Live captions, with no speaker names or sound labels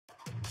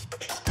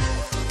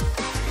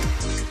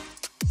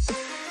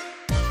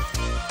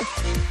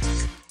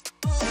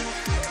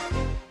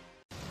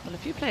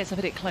Players have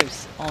hit it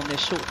close on this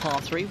short par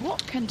 3.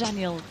 What can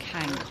Danielle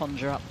Kang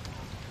conjure up?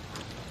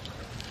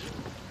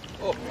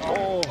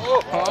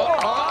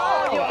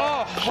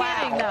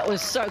 Kidding, that was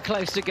so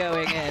close to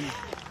going in.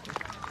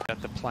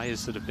 The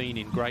players that have been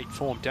in great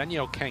form.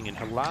 Danielle Kang, in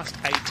her last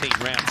 18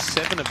 rounds,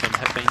 7 of them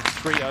have been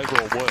 3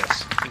 over or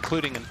worse,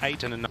 including an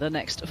 8 and a 9. The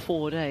next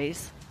 4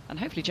 days, and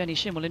hopefully Jenny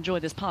Shin will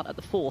enjoy this part at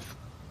the 4th.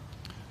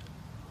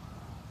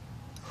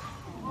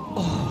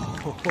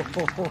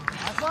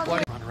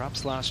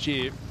 Runner-ups last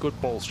year, good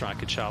ball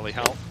striker Charlie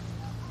Hull.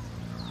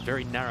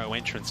 Very narrow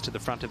entrance to the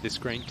front of this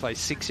green, plays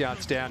 6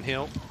 yards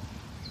downhill.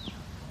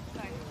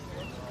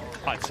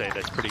 I'd say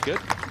that's pretty good.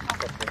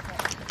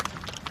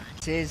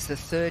 There's the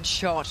third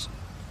shot.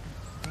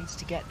 Needs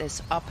to get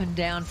this up and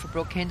down for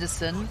Brooke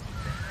Henderson.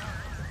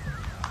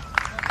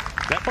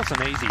 That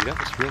wasn't easy. That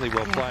was really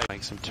well played.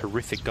 Playing some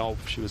terrific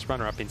golf. She was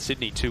runner-up in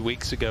Sydney 2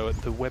 weeks ago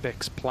at the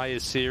WebEx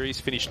Players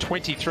Series. Finished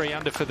 23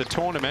 under for the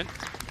tournament.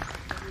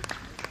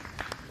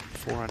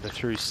 4 under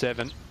through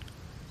 7.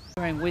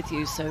 Going with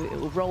you, so it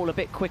will roll a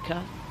bit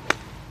quicker.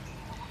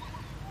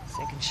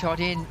 Second shot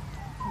in.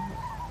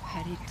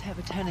 Paddy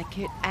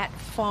Tabatanic at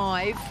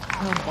 5.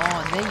 Come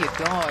on, there you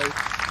go.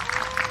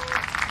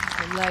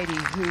 The lady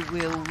who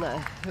will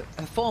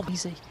perform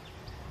easy.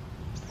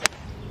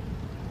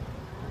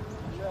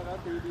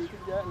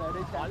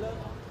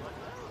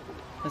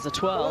 There's a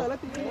 12.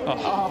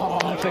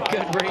 Oh, for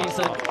good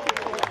reason.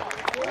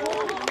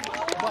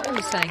 What were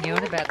you saying,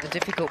 Ewan, about the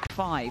difficult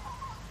 5?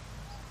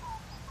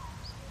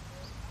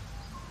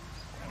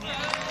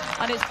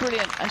 And it's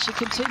brilliant, and she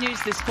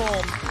continues this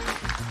form.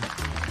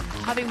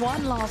 Having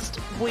won last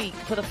week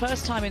for the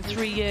first time in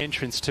 3 years.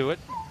 Entrance to it.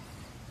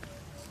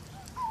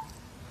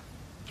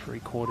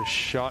 3/4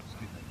 shot.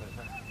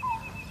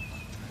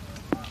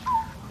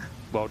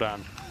 Well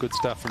done. Good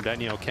stuff from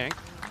Danielle Kang.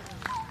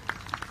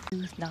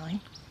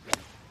 9.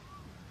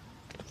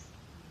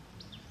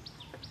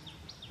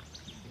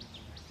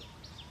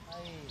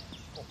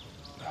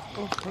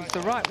 Oh, it was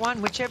the right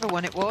one, whichever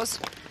one it was.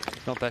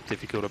 Not that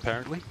difficult,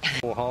 apparently.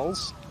 4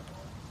 holes.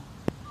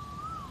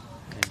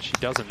 And she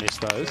doesn't miss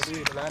those.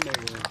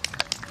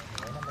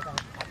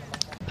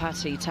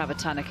 Patty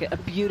Tabatanic, a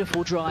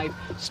beautiful drive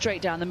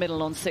straight down the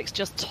middle on 6,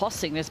 just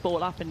tossing this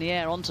ball up in the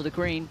air onto the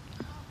green.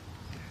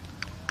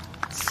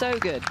 So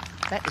good.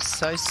 That is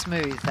so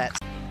smooth.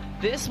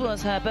 This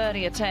was her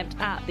birdie attempt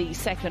at the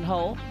 2nd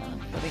hole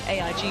for the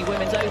AIG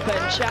Women's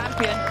Open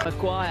champion.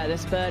 Maguire,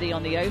 this birdie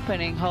on the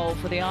opening hole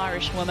for the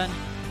Irish woman.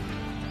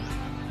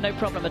 No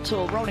problem at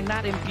all, rolling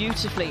that in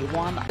beautifully.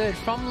 1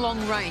 from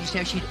long range.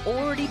 Now, she'd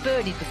already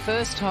birdied the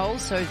first hole,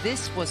 so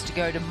this was to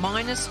go to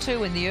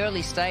 -2 in the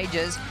early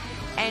stages,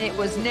 and it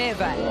was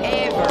never,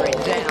 ever in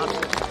doubt.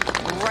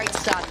 Great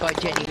start by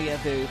Jenny.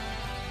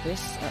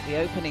 This at the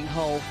opening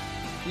hole.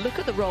 Look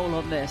at the roll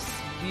on this.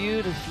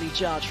 Beautifully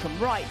judged from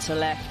right to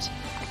left.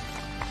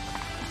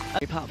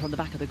 Apart from the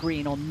back of the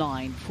green on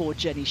 9 for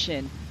Jenny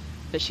Shin.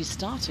 But she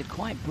started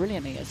quite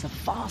brilliantly. It's a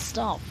fast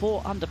start,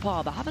 4 under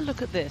par. But have a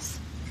look at this.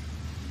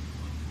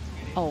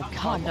 Oh,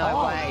 come no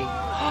on. way.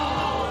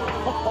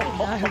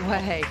 No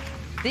way.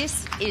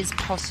 This is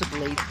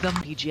possibly the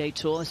PGA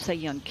Tour,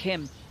 Se-Young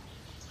Kim.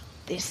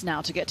 This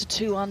now to get to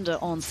 2 under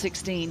on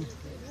 16.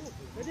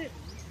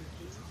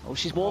 Oh,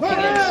 she's walking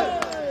in.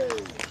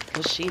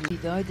 Was she?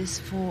 Though this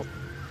for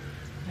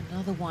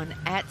another one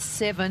at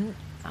 7,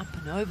 up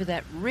and over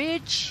that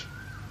ridge.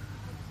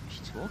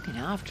 She's walking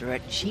after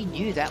it. She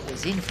knew that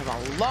was in from a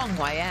long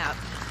way out.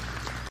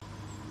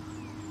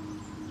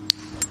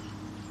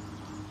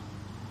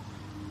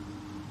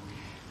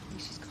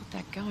 She's got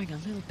that going a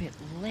little bit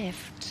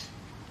left.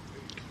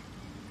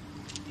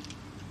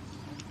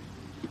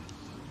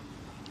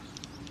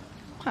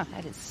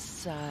 That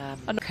is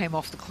came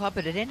off the club,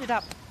 but it ended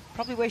up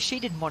probably where she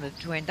didn't want it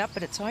to end up,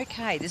 but it's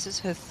okay. This is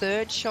her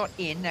 3rd shot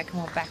in. Now, come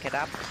on, back it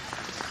up.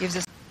 Gives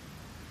us...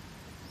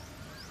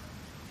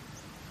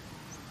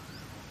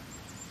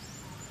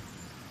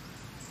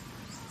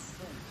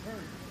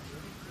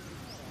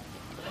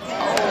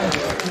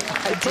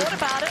 I thought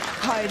about it.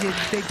 I didn't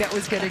think that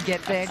was going to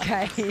get there,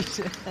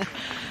 Kate.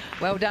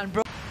 Well done,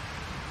 Brooke.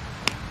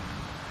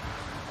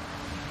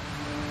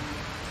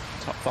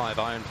 Top 5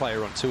 iron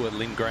player on tour,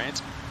 Lynn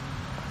Grant.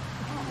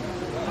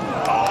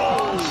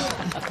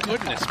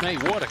 Goodness me,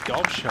 what a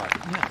golf shot.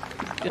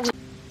 Yeah.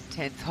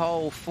 10th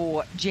hole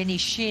for Jenny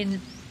Shin.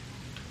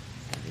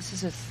 And this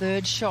is a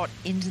 3rd shot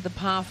into the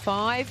par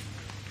 5.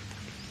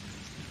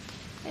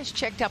 It's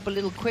checked up a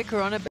little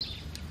quicker on it.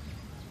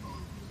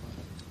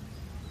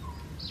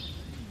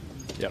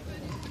 Yep.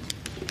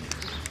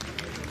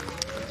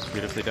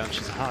 Beautifully done.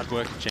 She's a hard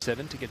worker.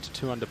 7 to get to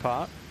 2 under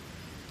par.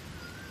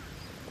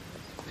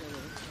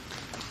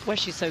 Where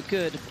she's so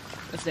good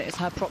is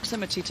her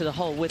proximity to the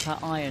hole with her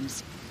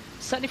irons.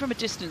 Certainly from a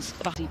distance,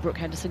 Brooke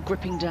Henderson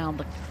gripping down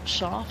the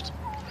shaft.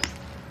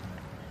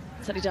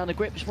 Certainly down the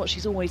grip, what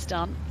she's always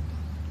done.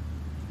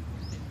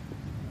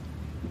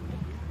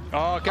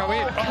 Oh, go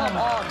in. Come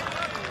on.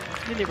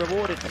 Really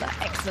rewarded for that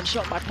excellent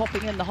shot by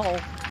popping in the hole.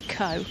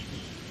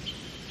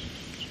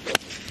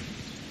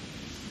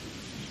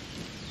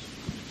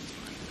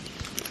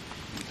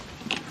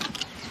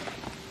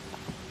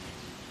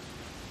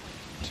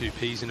 Two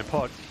peas in a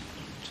pod.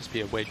 Just be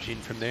a wedge in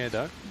from there,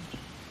 though.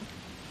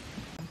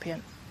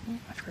 Champion.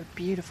 After a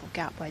beautiful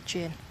gap wedge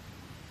in.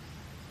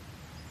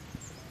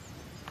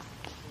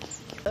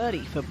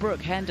 Birdie for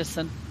Brooke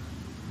Henderson.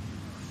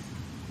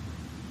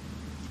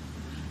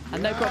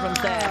 And no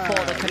problems there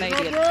for the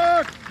Canadian.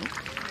 A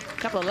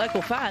couple of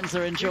local fans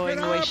are enjoying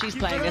the way she's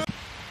playing this.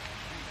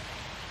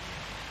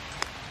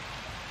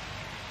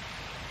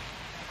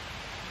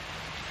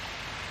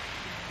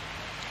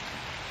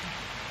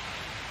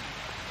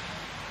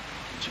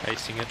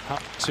 Chasing it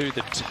up to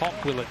the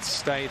top. Will it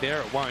stay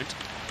there? It won't.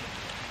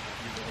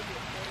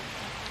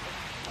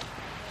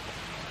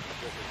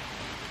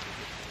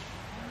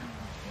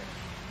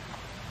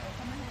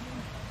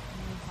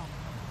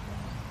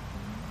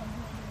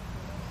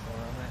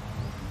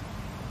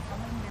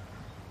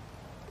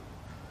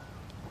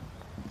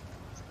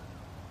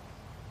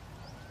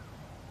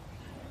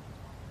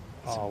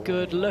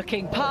 Good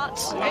looking putt.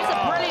 It's a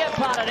brilliant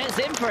putt and it's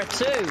in for a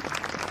 2.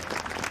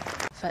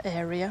 For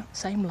area,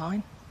 same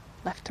line,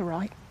 left to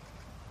right.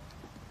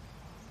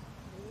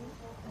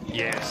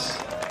 Yes.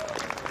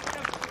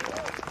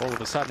 All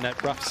of a sudden,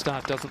 that rough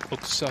start doesn't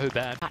look so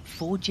bad.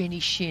 For Jenny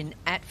Shin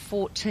at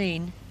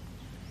 14.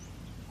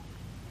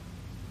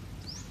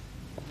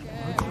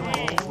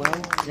 Oh,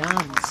 well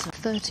done.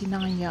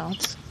 39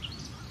 yards.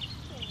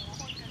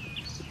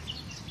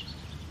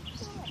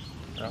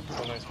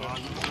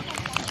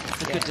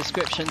 That's a good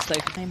description. So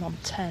Name on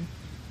 10.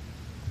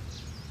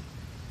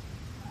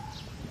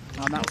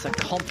 and that was a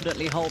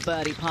confidently hole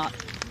birdie putt.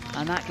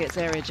 And that gets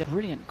area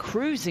brilliant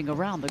cruising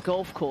around the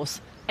golf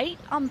course. 8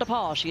 under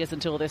par she is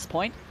until this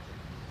point.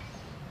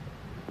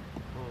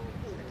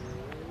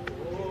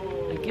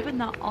 And given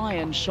that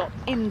iron shot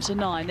into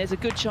 9, there's a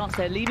good chance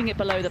they're leaving it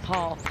below the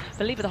par.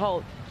 Believe it, the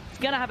hole. It's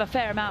going to have a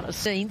fair amount of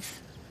 16th.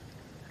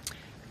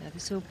 Now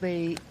this will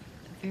be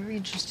a very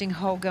interesting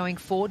hole going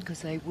forward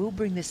because they will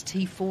bring this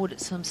tee forward at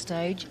some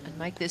stage and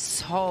make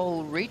this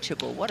hole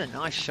reachable. What a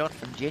nice shot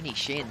from Jenny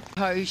Shin.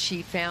 Oh,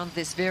 she found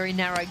this very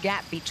narrow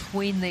gap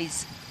between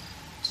these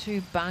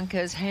two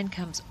bunkers. Hand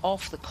comes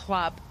off the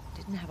club.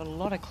 Didn't have a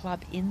lot of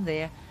club in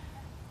there.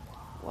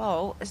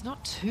 Well, there's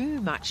not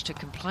too much to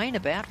complain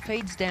about.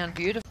 Feeds down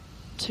beautiful.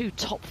 2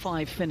 top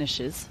 5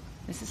 finishes.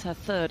 This is her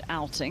 3rd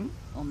outing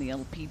on the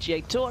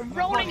LPGA Tour,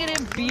 rolling it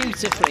in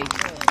beautifully.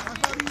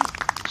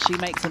 She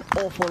makes an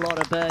awful lot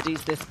of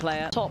birdies, this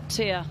player. Top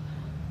tier.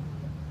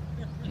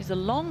 She's a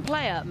long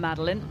player,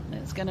 Madeline.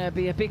 It's going to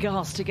be a big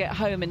ask to get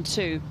home in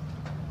 2.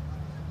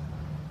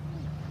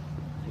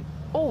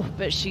 Oh,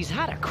 but she's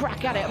had a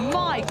crack at it.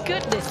 My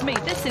goodness me,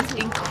 this is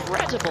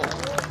incredible.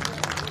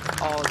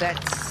 Oh,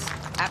 that's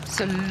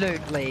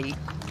absolutely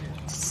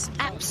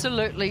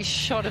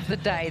shot of the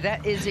day.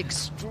 That is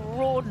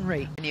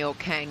extraordinary. Danielle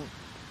Kang.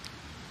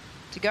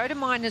 To go to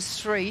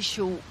 -3,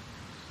 she'll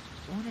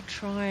want to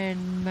try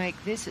and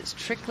make this. It's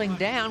trickling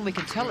down. We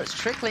can tell it's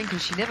trickling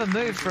because she never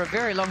moved for a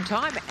very long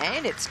time,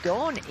 and it's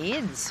gone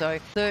in. So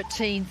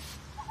 13th.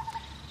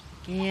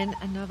 Again,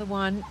 another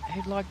one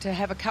who'd like to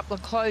have a couple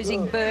of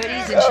closing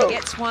birdies, and she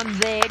gets one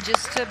there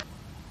just to...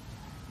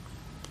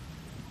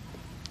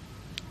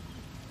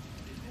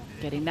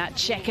 Getting that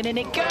check, and in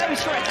it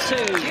goes for a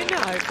 2. You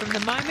know, from the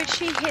moment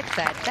she hit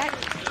that, that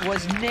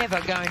was never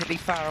going to be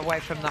far away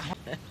from the...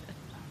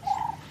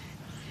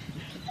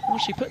 Will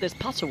she put this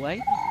putt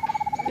away?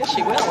 Yes,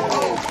 she will.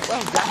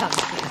 Well done.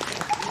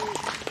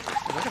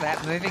 Look at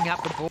that, moving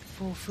up the ball.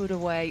 4 foot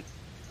away.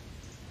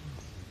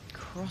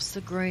 Across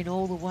the green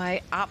all the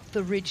way up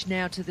the ridge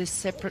now to this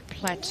separate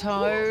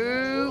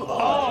plateau.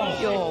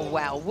 Oh,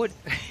 wow.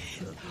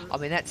 I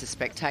mean, that's a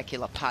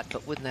spectacular putt,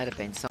 but wouldn't that have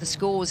been something? The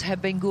scores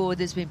have been good.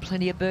 There's been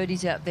plenty of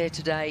birdies out there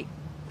today.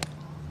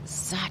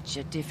 Such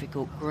a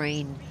difficult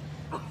green.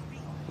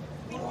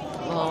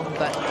 Long,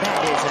 but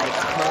that is a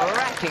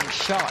cracking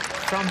shot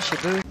from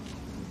Shabu.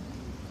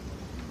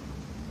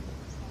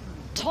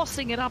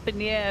 Tossing it up in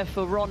the air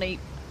for Ronnie.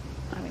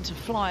 Having to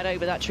fly it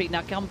over that tree.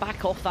 Now come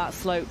back off that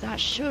slope. That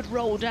should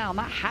roll down.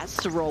 That has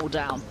to roll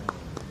down.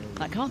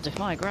 That can't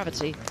defy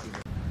gravity.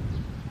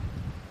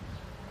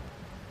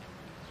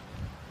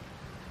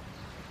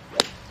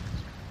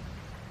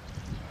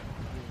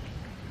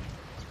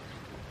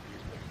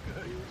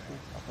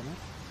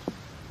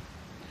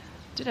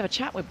 Did have a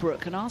chat with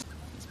Brooke and asked.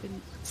 It's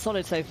been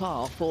solid so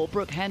far for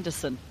Brooke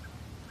Henderson.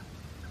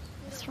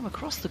 It's from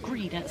across the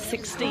green at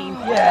 16.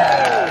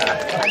 Yeah.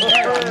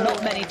 There are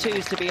not many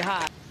 2s to be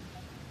had.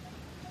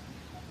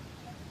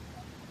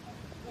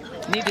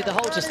 Needed the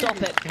hole to stop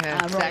it,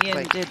 yeah, and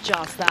Ryan did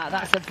just that.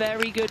 That's a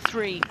very good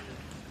 3.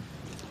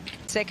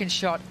 Second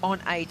shot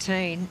on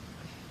 18.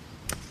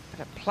 But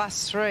a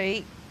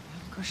 +3.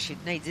 Of course,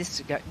 she'd need this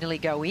to nearly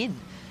go in.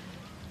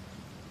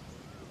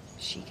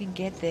 She can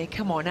get there.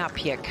 Come on up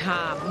here,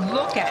 calm.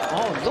 Look at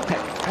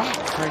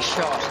that for a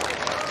shot.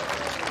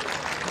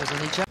 Was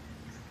only just...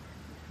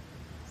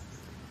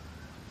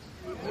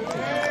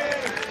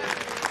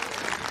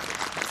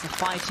 It's a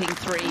fighting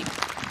 3.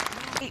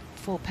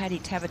 For Paddy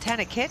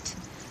Tabatanaket.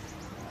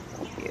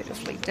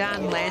 Beautifully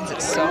done. Lands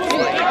it softly.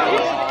 No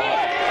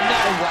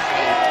way.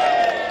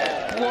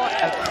 What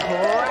a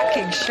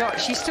cracking shot.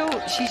 She's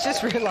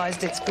just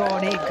realised it's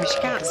gone in because she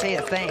can't see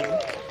a thing.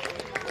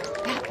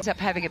 Ends up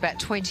having about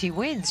 20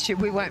 wins.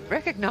 We won't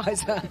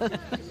recognise her.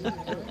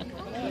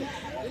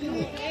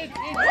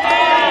 Oh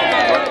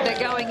my word, they're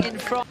going in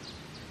front.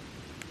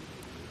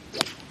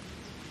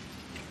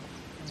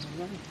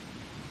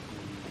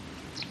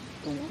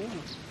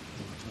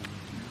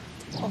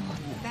 Oh,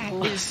 that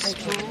is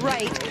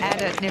straight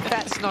at it, and if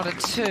that's not a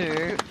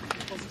 2,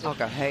 I'll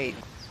go heat.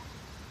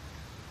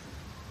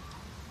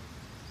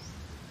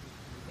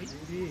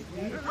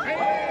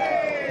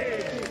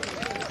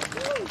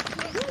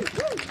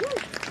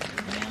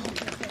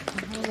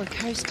 The roller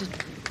coaster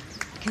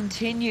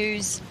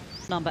continues.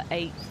 Number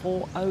 8,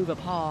 4 over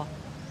par.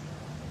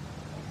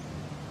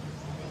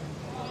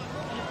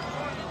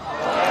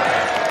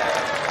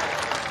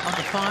 On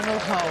the final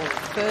hole,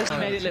 first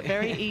Made it look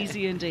very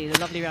easy indeed. A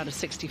lovely round of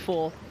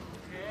 64.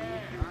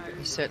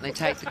 You certainly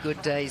take the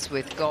good days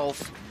with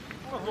golf.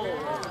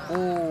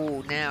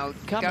 Oh, now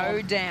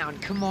go down.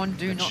 Come on,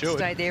 do not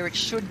stay there. It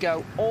should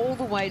go all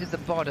the way to the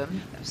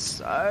bottom.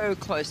 So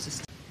close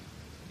to...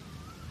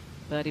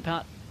 Birdie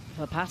putt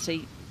for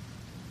Patty.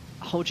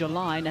 Hold your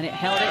line, and it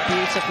held it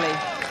beautifully.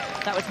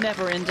 That was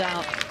never in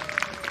doubt.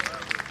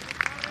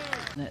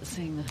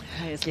 Seeing the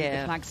players leave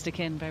the flagstick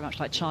in, very much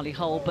like Charlie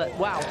Hull, but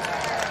wow.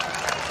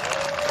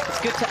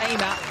 It's good to aim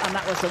at, and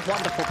that was a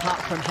wonderful putt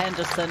from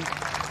Henderson.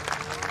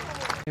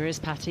 Here is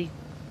Patty,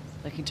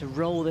 looking to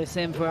roll this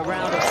in for a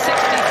round of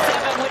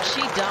 67, which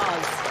she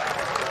does.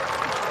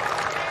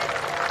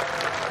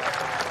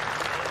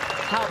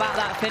 How about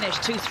that finish?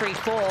 2, 3,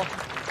 4.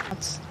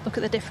 Let's look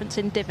at the difference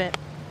in divot.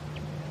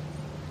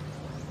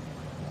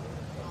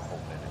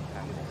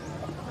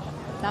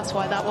 That's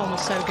why that one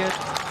was so good.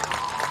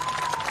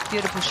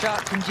 Beautiful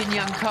shot from Jin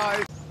Young Ko.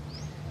 A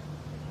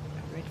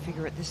red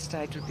figure at this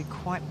stage would be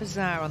quite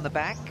bizarre on the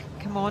back.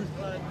 Come on.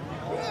 Oh,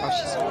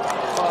 she's...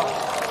 Oh,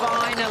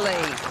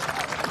 finally.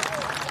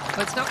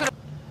 Well, it's not going to...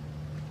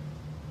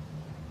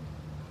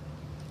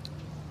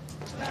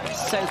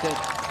 So good.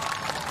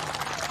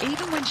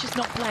 Even when she's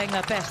not playing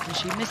her best, and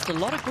she missed a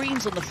lot of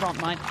greens on the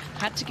front line,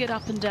 had to get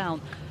up and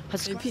down.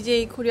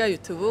 LPGA 코리아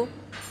유튜브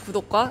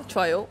구독과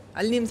좋아요,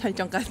 알림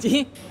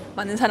설정까지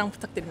많은 사랑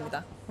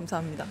부탁드립니다.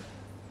 감사합니다.